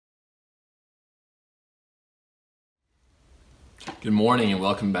Good morning and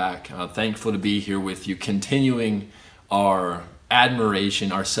welcome back. Thankful to be here with you, continuing our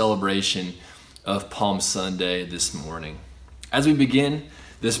admiration, our celebration of Palm Sunday this morning. As we begin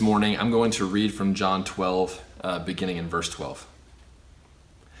this morning, I'm going to read from John 12, beginning in verse 12.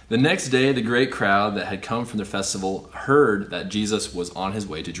 The next day, the great crowd that had come from the festival heard that Jesus was on his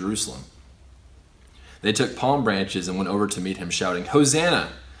way to Jerusalem. They took palm branches and went over to meet him, shouting,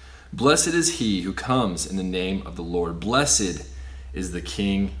 "Hosanna! Blessed is he who comes in the name of the Lord. Blessed is the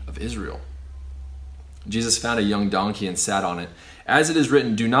King of Israel." Jesus found a young donkey and sat on it. As it is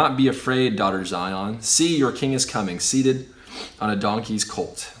written, "Do not be afraid, daughter Zion. See, your king is coming, seated on a donkey's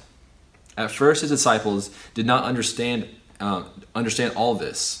colt." At first, his disciples did not understand all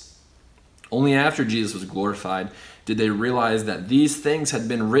this. Only after Jesus was glorified did they realize that these things had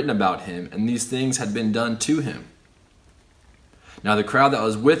been written about him and these things had been done to him. Now the crowd that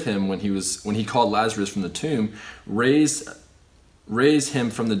was with him when he called Lazarus from the tomb raised him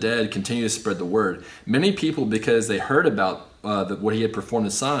from the dead continued to spread the word. Many people, because they heard about what he had performed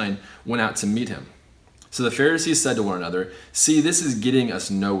a sign, went out to meet him. So the Pharisees said to one another, "See, this is getting us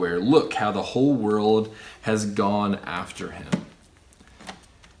nowhere. Look how the whole world has gone after him."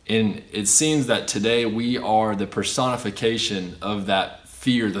 And it seems that today we are the personification of that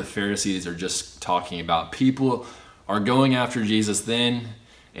fear the Pharisees are just talking about. People are going after Jesus then,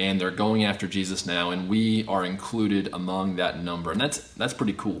 and they're going after Jesus now, and we are included among that number. And that's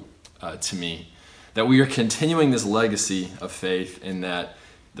pretty cool to me, that we are continuing this legacy of faith, and that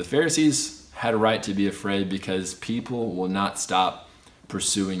the Pharisees had a right to be afraid because people will not stop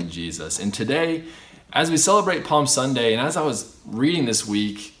pursuing Jesus. And today, as we celebrate Palm Sunday, and as I was reading this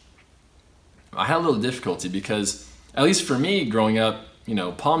week, I had a little difficulty because, at least for me growing up,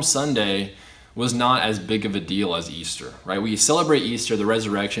 Palm Sunday was not as big of a deal as Easter, right? We celebrate Easter, the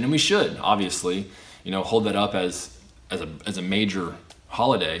resurrection, and we should obviously, hold that up as a major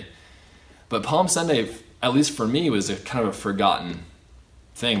holiday. But Palm Sunday, at least for me, was a kind of a forgotten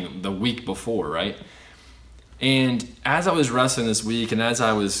thing the week before, right? And as I was wrestling this week, and as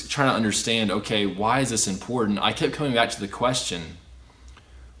I was trying to understand, okay, why is this important? I kept coming back to the question,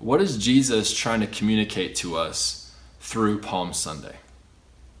 what is Jesus trying to communicate to us through Palm Sunday?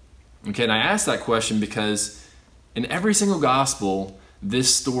 Okay, and I asked that question because in every single gospel,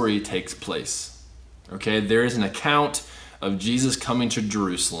 this story takes place. Okay, there is an account of Jesus coming to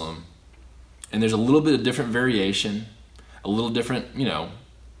Jerusalem, and there's a little bit of different variation, a little different,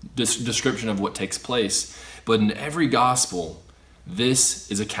 description of what takes place. But in every gospel, this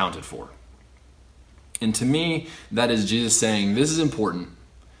is accounted for. And to me, that is Jesus saying, this is important.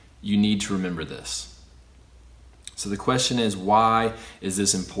 You need to remember this. So the question is, why is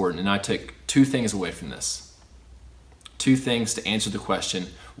this important? And I took two things away from this. Two things to answer the question,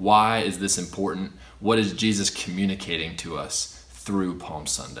 why is this important? What is Jesus communicating to us through Palm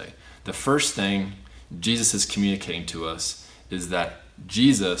Sunday? The first thing Jesus is communicating to us is that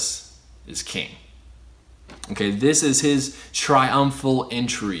Jesus is king. Okay, this is his triumphal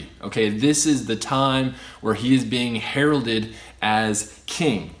entry. Okay, this is the time where he is being heralded as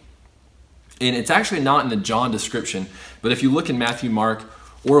king. And it's actually not in the John description, but if you look in Matthew, Mark,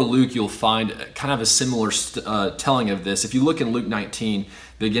 or Luke, you'll find kind of a similar telling of this. If you look in Luke 19,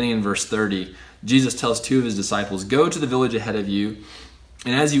 beginning in verse 30, Jesus tells two of his disciples, "Go to the village ahead of you,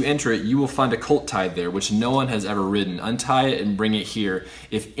 and as you enter it, you will find a colt tied there, which no one has ever ridden. Untie it and bring it here.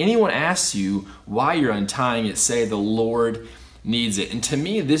 If anyone asks you why you're untying it, say the Lord needs it." And to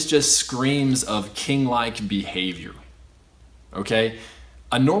me, this just screams of king-like behavior. Okay?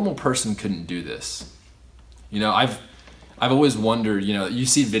 A normal person couldn't do this. I've always wondered, you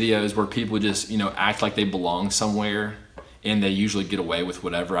see videos where people just, act like they belong somewhere and they usually get away with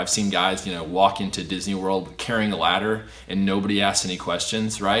whatever. I've seen guys, walk into Disney World carrying a ladder and nobody asks any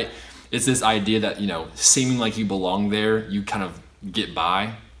questions, right? It's this idea that, seeming like you belong there, you kind of get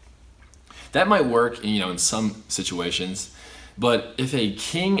by. That might work, in some situations, but if a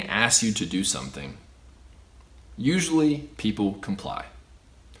king asks you to do something, usually people comply.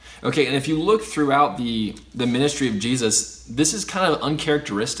 Okay, and if you look throughout the ministry of Jesus, this is kind of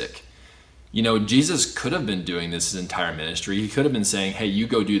uncharacteristic. Jesus could have been doing this his entire ministry. He could have been saying, "Hey, you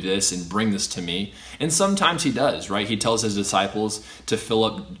go do this and bring this to me." And sometimes he does, right? He tells his disciples to fill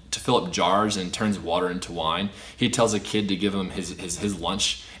up jars and turns water into wine. He tells a kid to give him his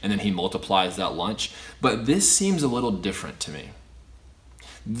lunch, and then he multiplies that lunch. But this seems a little different to me.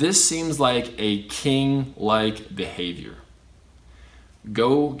 This seems like a king-like behavior.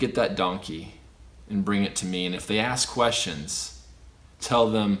 Go get that donkey and bring it to me. And if they ask questions, tell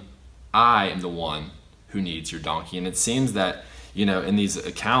them, I am the one who needs your donkey. And it seems that, in these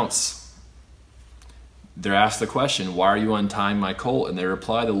accounts, they're asked the question, why are you untying my colt? And they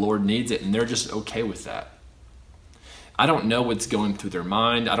reply, the Lord needs it. And they're just okay with that. I don't know what's going through their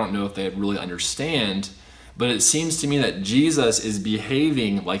mind. I don't know if they really understand. But it seems to me that Jesus is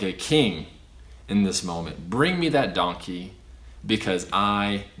behaving like a king in this moment. Bring me that donkey because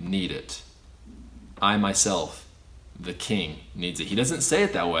I need it. I myself, the king, needs it. He doesn't say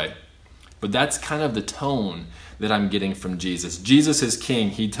it that way, but that's kind of the tone that I'm getting from Jesus. Jesus is king.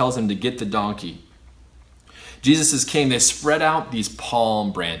 He tells him to get the donkey. Jesus is king. They spread out these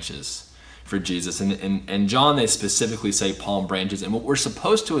palm branches for Jesus. And John, they specifically say palm branches. And what we're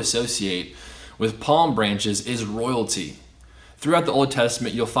supposed to associate with palm branches is royalty. Throughout the Old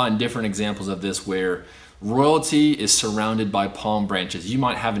Testament, you'll find different examples of this where royalty is surrounded by palm branches. You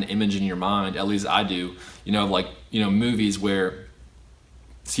might have an image in your mind, at least I do, movies where,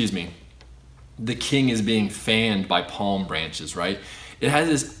 the king is being fanned by palm branches, right? It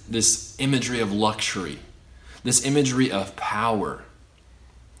has this imagery of luxury, this imagery of power.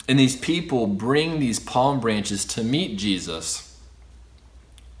 And these people bring these palm branches to meet Jesus,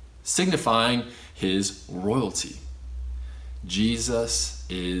 signifying his royalty. Jesus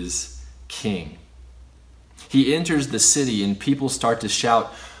is king. He enters the city and people start to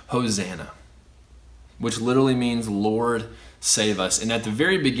shout, Hosanna, which literally means Lord, save us. And at the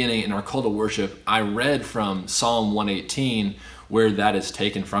very beginning in our call to worship, I read from Psalm 118 where that is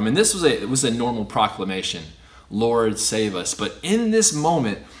taken from. And this was a normal proclamation, Lord, save us. But in this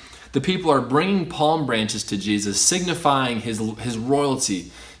moment, the people are bringing palm branches to Jesus, signifying his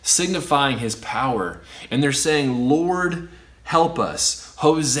royalty, signifying his power. And they're saying, Lord, help us.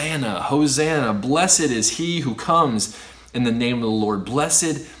 Hosanna, Hosanna. Blessed is he who comes in the name of the Lord.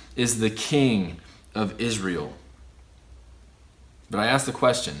 Blessed is the King of Israel. But I ask the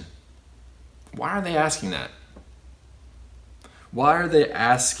question, why are they asking that? Why are they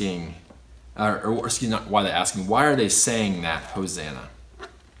asking, why are they saying that, Hosanna?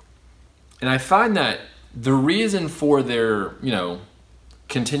 And I find that the reason for their,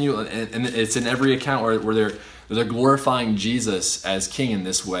 continual, and it's in every account where they're glorifying Jesus as king in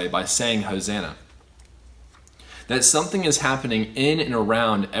this way by saying Hosanna. That something is happening in and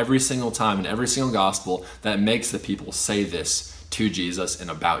around every single time in every single gospel that makes the people say this to Jesus and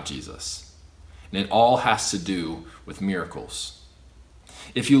about Jesus. And it all has to do with miracles.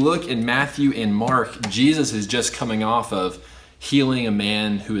 If you look in Matthew and Mark, Jesus is just coming off of healing a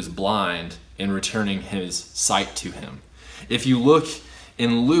man who is blind and returning his sight to him. If you look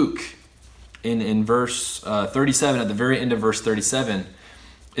in Luke, in verse 37, at the very end of verse 37,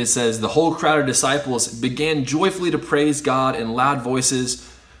 it says, the whole crowd of disciples began joyfully to praise God in loud voices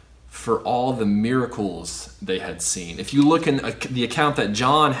for all the miracles they had seen. If you look in the account that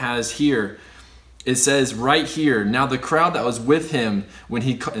John has here, it says right here, now the crowd that was with him when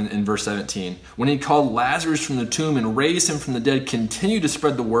in verse 17, when he called Lazarus from the tomb and raised him from the dead, continued to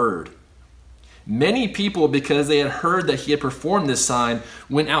spread the word. Many people, because they had heard that he had performed this sign,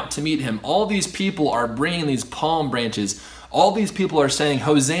 went out to meet him. All these people are bringing these palm branches. All these people are saying,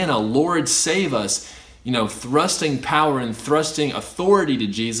 Hosanna, Lord, save us. Thrusting power and thrusting authority to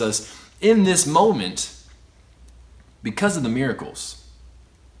Jesus in this moment because of the miracles.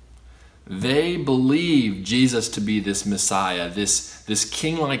 They believe Jesus to be this Messiah, this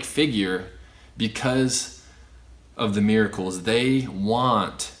king-like figure because of the miracles. They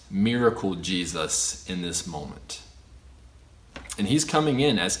want miracle Jesus in this moment. And he's coming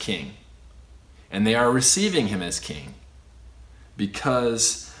in as king. And they are receiving him as king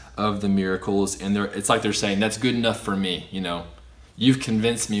because of the miracles. And it's like they're saying, that's good enough for me. You've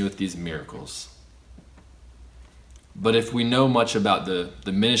convinced me with these miracles. But if we know much about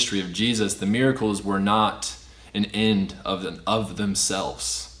the ministry of Jesus, the miracles were not an end of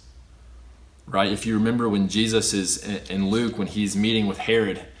themselves. Right? If you remember when Jesus is in Luke, when he's meeting with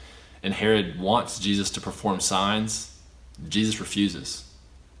Herod, and Herod wants Jesus to perform signs, Jesus refuses.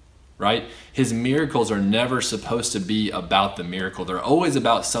 Right? His miracles are never supposed to be about the miracle. They're always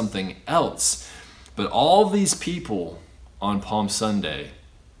about something else. But all these people on Palm Sunday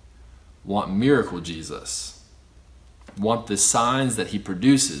want miracle Jesus, want the signs that he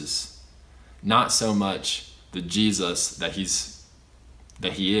produces, not so much the Jesus that he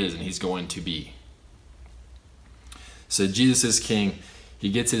is and he's going to be. So Jesus is king. He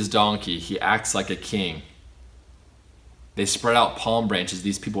gets his donkey. He acts like a king. They spread out palm branches.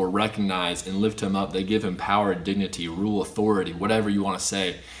 These people recognize and lift him up. They give him power, dignity, rule, authority, whatever you want to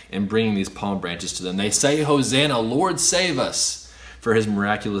say, and bringing these palm branches to them. They say, Hosanna, Lord, save us, for his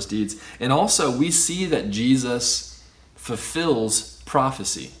miraculous deeds. And also, we see that Jesus fulfills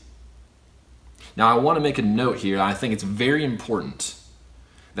prophecy. Now, I want to make a note here. I think it's very important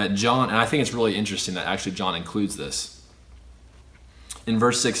that John, and I think it's really interesting that actually John includes this. In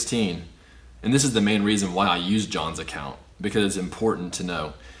verse 16, and this is the main reason why I use John's account, because it's important to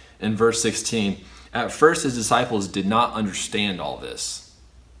know. In verse 16, at first his disciples did not understand all this.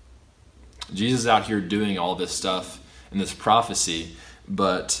 Jesus is out here doing all this stuff in this prophecy,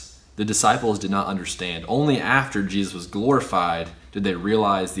 but the disciples did not understand. Only after Jesus was glorified did they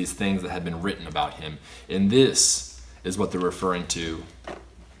realize these things that had been written about him. And this is what they're referring to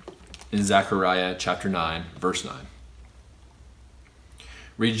in Zechariah chapter 9, verse 9.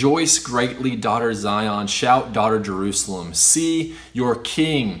 Rejoice greatly, daughter Zion. Shout, daughter Jerusalem. See, your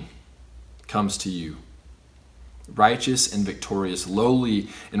king comes to you. Righteous and victorious, lowly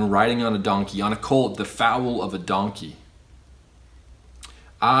and riding on a donkey, on a colt, the foal of a donkey.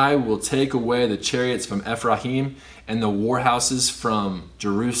 I will take away the chariots from Ephraim and the war houses from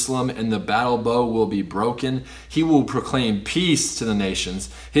Jerusalem, and the battle bow will be broken. He will proclaim peace to the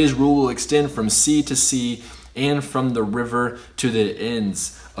nations. His rule will extend from sea to sea and from the river to the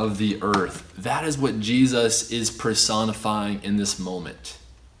ends of the earth. That is what Jesus is personifying in this moment.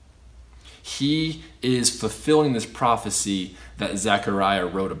 He is fulfilling this prophecy that Zechariah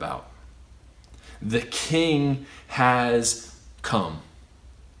wrote about. The king has come.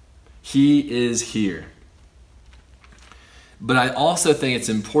 He is here. But I also think it's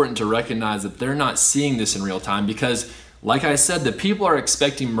important to recognize that they're not seeing this in real time because, like I said, the people are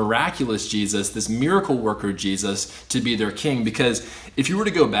expecting miraculous Jesus, this miracle worker Jesus, to be their king. Because if you were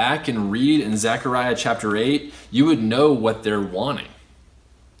to go back and read in Zechariah chapter 8, you would know what they're wanting.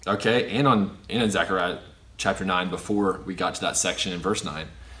 Okay? And in Zechariah chapter 9, before we got to that section in verse 9.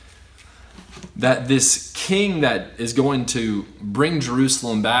 That this king that is going to bring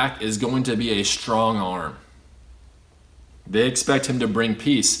Jerusalem back is going to be a strong arm. They expect him to bring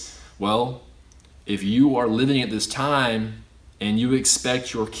peace. Well, if you are living at this time and you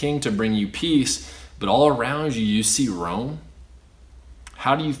expect your king to bring you peace, but all around you, you see Rome,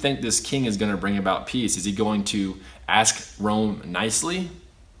 how do you think this king is going to bring about peace? Is he going to ask Rome nicely?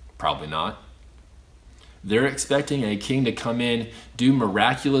 Probably not. They're expecting a king to come in, do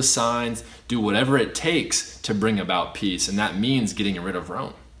miraculous signs, do whatever it takes to bring about peace, and that means getting rid of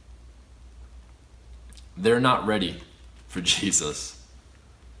Rome. They're not ready for Jesus.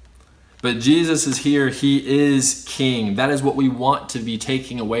 But Jesus is here. He is king. That is what we want to be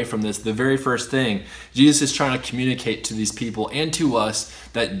taking away from this. The very first thing, Jesus is trying to communicate to these people and to us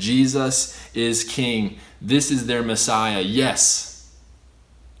that Jesus is king. This is their Messiah. Yes.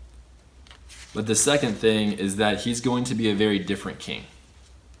 But the second thing is that he's going to be a very different king.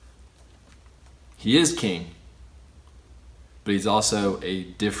 He is king, but he's also a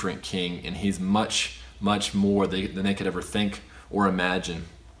different king, and he's much, much more than they could ever think or imagine.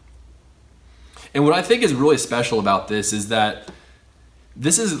 And what I think is really special about this is that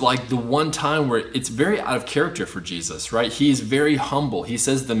this is like the one time where it's very out of character for Jesus, right? He's very humble. He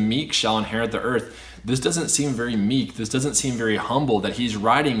says the meek shall inherit the earth. This doesn't seem very meek. This doesn't seem very humble that he's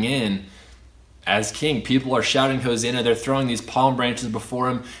riding in as king. People are shouting Hosanna. They're throwing these palm branches before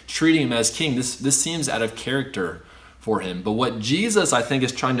him, treating him as king. This seems out of character for him. But what Jesus, I think,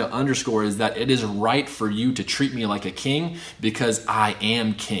 is trying to underscore is that it is right for you to treat me like a king because I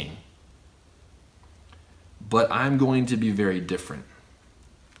am king. But I'm going to be very different.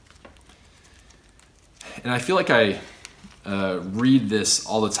 And I feel like I read this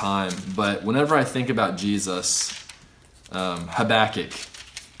all the time, but whenever I think about Jesus, Habakkuk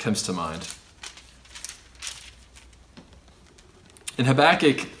comes to mind. In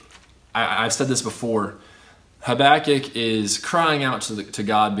Habakkuk, I've said this before, Habakkuk is crying out to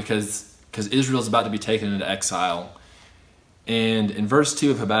God because Israel's about to be taken into exile. And in verse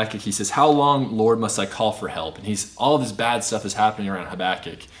 2 of Habakkuk, he says, "How long, Lord, must I call for help?" And all this bad stuff is happening around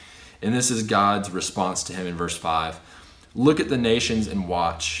Habakkuk. And this is God's response to him in verse 5. "Look at the nations and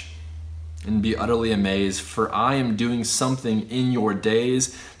watch, and be utterly amazed, for I am doing something in your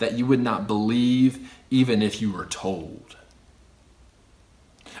days that you would not believe even if you were told."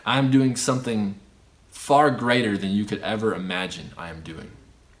 I am doing something far greater than you could ever imagine I am doing.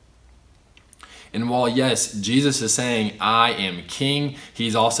 And while, yes, Jesus is saying, I am king,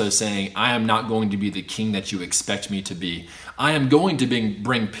 he's also saying, I am not going to be the king that you expect me to be. I am going to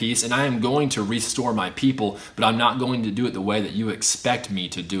bring peace, and I am going to restore my people, but I'm not going to do it the way that you expect me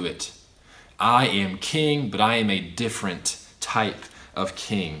to do it. I am king, but I am a different type of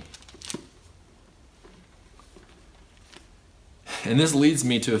king. And this leads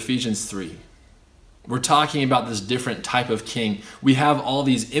me to Ephesians 3. We're talking about this different type of king. We have all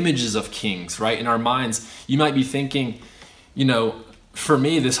these images of kings, right, in our minds. You might be thinking, for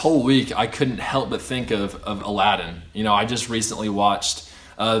me, this whole week, I couldn't help but think of Aladdin. I just recently watched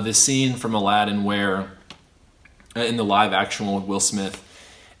the scene from Aladdin where, in the live action one with Will Smith,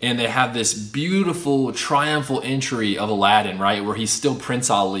 and they have this beautiful triumphal entry of Aladdin, right, where he's still Prince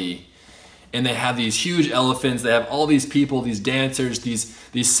Ali. And they have these huge elephants. They have all these people, these dancers, these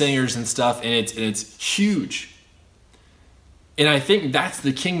singers and stuff, and it's huge. And I think that's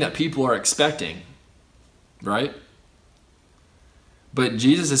the king that people are expecting, right? But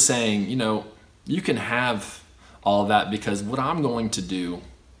Jesus is saying, you can have all that, because what I'm going to do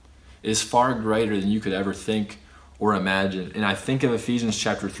is far greater than you could ever think or imagine. And I think of Ephesians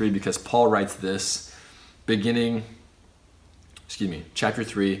chapter 3 because Paul writes this chapter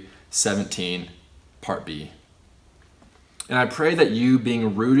 3, 17, part B. And I pray that you,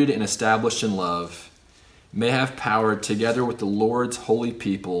 being rooted and established in love, may have power together with the Lord's holy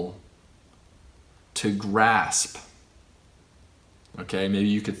people to grasp. Okay, maybe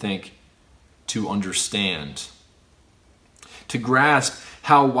you could think to understand. To grasp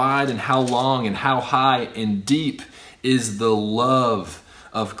how wide and how long and how high and deep is the love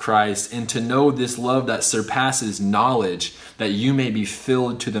of Christ, and to know this love that surpasses knowledge, that you may be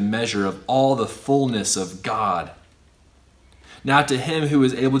filled to the measure of all the fullness of God. Now to him who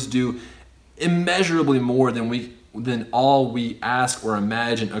is able to do immeasurably more than all we ask or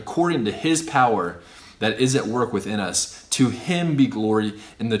imagine, according to his power that is at work within us, to him be glory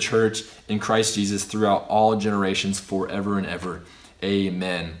in the church in Christ Jesus throughout all generations, forever and ever.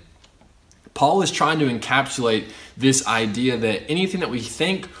 Amen. Paul is trying to encapsulate this idea that anything that we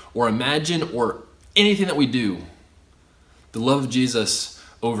think or imagine or anything that we do, the love of Jesus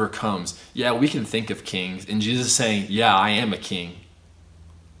overcomes. Yeah, we can think of kings, and Jesus is saying, yeah, I am a king,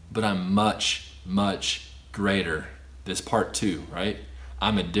 but I'm much, much greater. This part 2, right?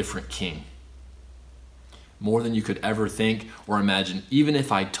 I'm a different king. More than you could ever think or imagine. Even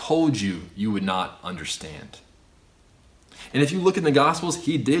if I told you, you would not understand. And if you look in the Gospels,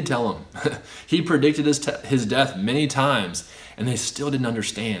 he did tell them. He predicted his death many times, and they still didn't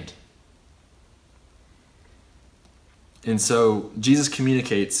understand. And so Jesus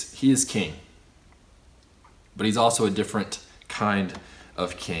communicates he is king, but he's also a different kind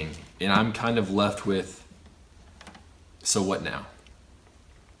of king. And I'm kind of left with, so what now?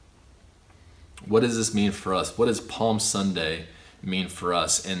 What does this mean for us? What does Palm Sunday mean for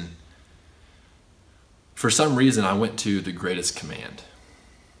us? And for some reason, I went to the greatest command.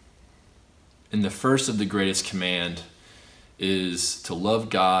 And the first of the greatest command is to love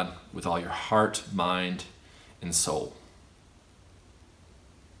God with all your heart, mind, and soul.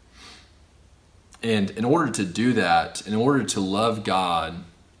 And in order to do that, in order to love God,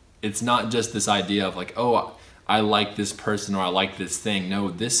 it's not just this idea of like, oh, I like this person or I like this thing.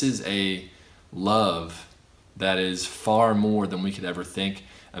 No, this is a love that is far more than we could ever think,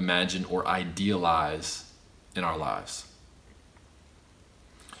 imagine, or idealize in our lives.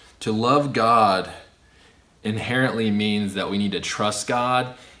 To love God inherently means that we need to trust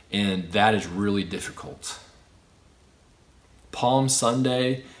God, and that is really difficult. Palm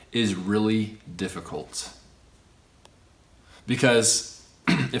Sunday is really difficult. Because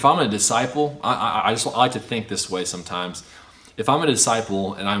if I'm a disciple, I like to think this way sometimes. If I'm a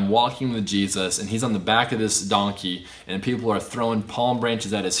disciple and I'm walking with Jesus and he's on the back of this donkey and people are throwing palm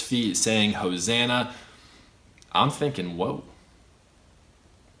branches at his feet saying, Hosanna, I'm thinking, whoa,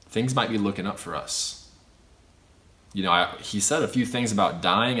 things might be looking up for us. He said a few things about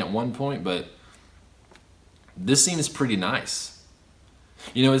dying at one point, but this seems pretty nice.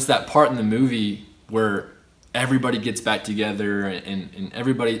 It's that part in the movie where everybody gets back together and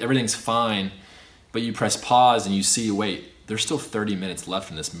everything's fine, but you press pause and you see, wait, there's still 30 minutes left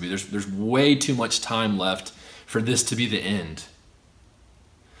in this movie. There's way too much time left for this to be the end.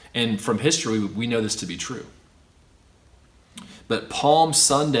 And from history, we know this to be true. But Palm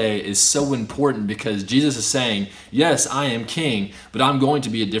Sunday is so important because Jesus is saying, yes, I am king, but I'm going to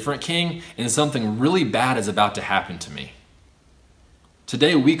be a different king, and something really bad is about to happen to me.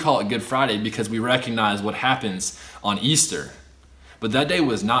 Today we call it Good Friday because we recognize what happens on Easter. But that day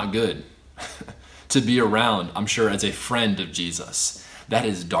was not good to be around, I'm sure, as a friend of Jesus. That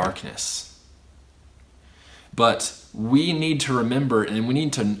is darkness. But we need to remember and we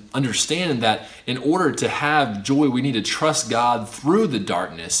need to understand that in order to have joy, we need to trust God through the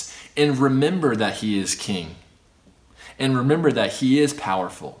darkness and remember that He is King. And remember that He is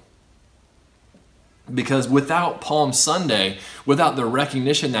powerful. Because without Palm Sunday, without the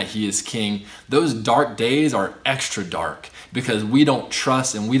recognition that He is King, those dark days are extra dark because we don't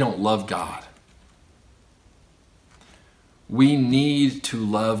trust and we don't love God. We need to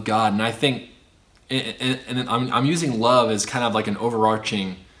love God. And I think, and I'm using love as kind of like an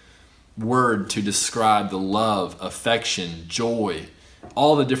overarching word to describe the love, affection, joy,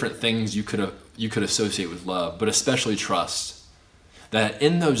 all the different things you could associate with love, but especially trust. That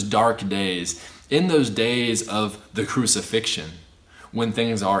in those dark days, in those days of the crucifixion, when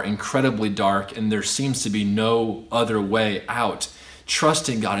things are incredibly dark and there seems to be no other way out,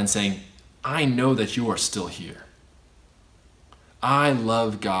 trusting God and saying, I know that you are still here. I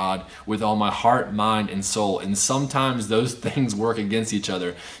love God with all my heart, mind, and soul. And sometimes those things work against each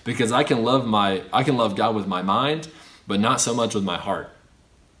other, because I can love God with my mind, but not so much with my heart.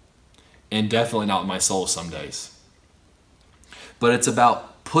 And definitely not with my soul some days. But it's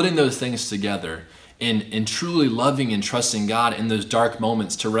about putting those things together and truly loving and trusting God in those dark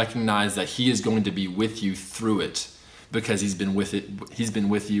moments, to recognize that He is going to be with you through it, because He's been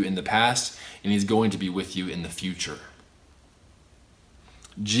with you in the past, and He's going to be with you in the future.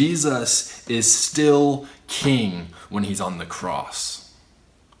 Jesus is still King when He's on the cross.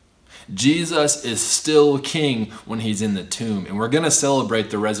 Jesus is still King when He's in the tomb. And we're going to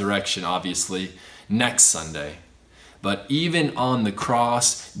celebrate the resurrection, obviously, next Sunday. But even on the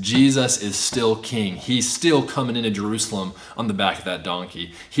cross, Jesus is still King. He's still coming into Jerusalem on the back of that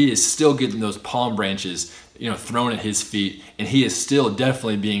donkey. He is still getting those palm branches, thrown at His feet. And He is still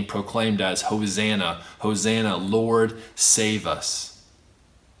definitely being proclaimed as Hosanna, Hosanna, Lord, save us.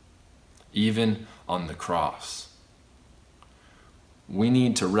 Even on the cross. We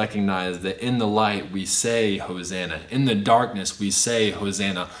need to recognize that in the light we say Hosanna. In the darkness we say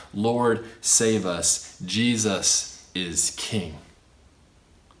Hosanna. Lord, save us. Jesus is King.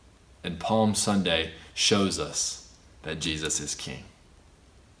 And Palm Sunday shows us that Jesus is King.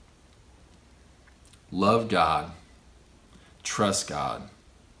 Love God. Trust God.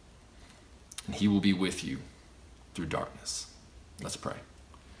 And He will be with you through darkness. Let's pray.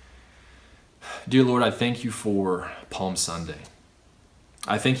 Dear Lord, I thank You for Palm Sunday.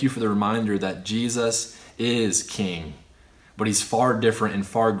 I thank You for the reminder that Jesus is King, but He's far different and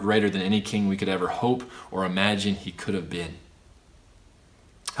far greater than any king we could ever hope or imagine He could have been.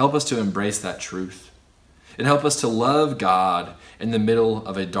 Help us to embrace that truth, and help us to love God in the middle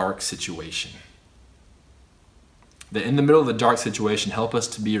of a dark situation. That in the middle of a dark situation, help us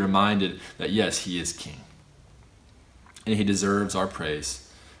to be reminded that yes, He is King, and He deserves our praise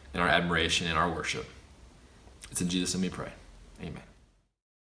and our admiration and our worship. It's in Jesus' name we pray. Amen.